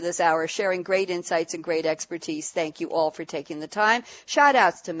with me for this hour, sharing great insights and great expertise. Thank you all for taking the time. Shout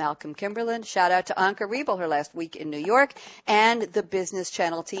outs to Malcolm Kimberlin. Shout out to Anka Riebel, her last week in New York, and the Business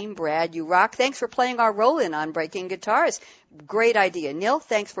Channel team. Brad, you rock. Thanks for playing our roll-in on Breaking Guitars. Great idea. Neal,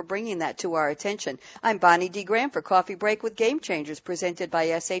 thanks for bringing that to our attention. I'm Bonnie D. Graham for Coffee Break with Game Changers, presented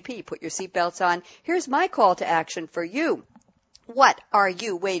by SAP. Put your seatbelts on. Here's my call to action for you. What are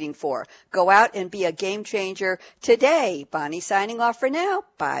you waiting for? Go out and be a game changer today. Bonnie signing off for now.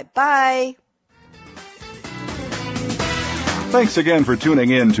 Bye-bye. Thanks again for tuning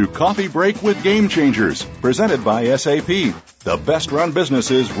in to Coffee Break with Game Changers, presented by SAP. The best-run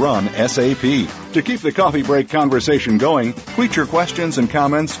businesses run SAP. To keep the Coffee Break conversation going, tweet your questions and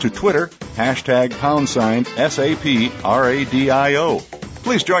comments to Twitter, #SAP RADIO.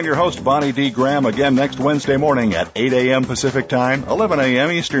 Please join your host, Bonnie D. Graham, again next Wednesday morning at 8 a.m. Pacific Time, 11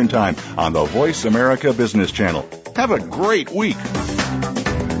 a.m. Eastern Time on the Voice America Business Channel. Have a great week.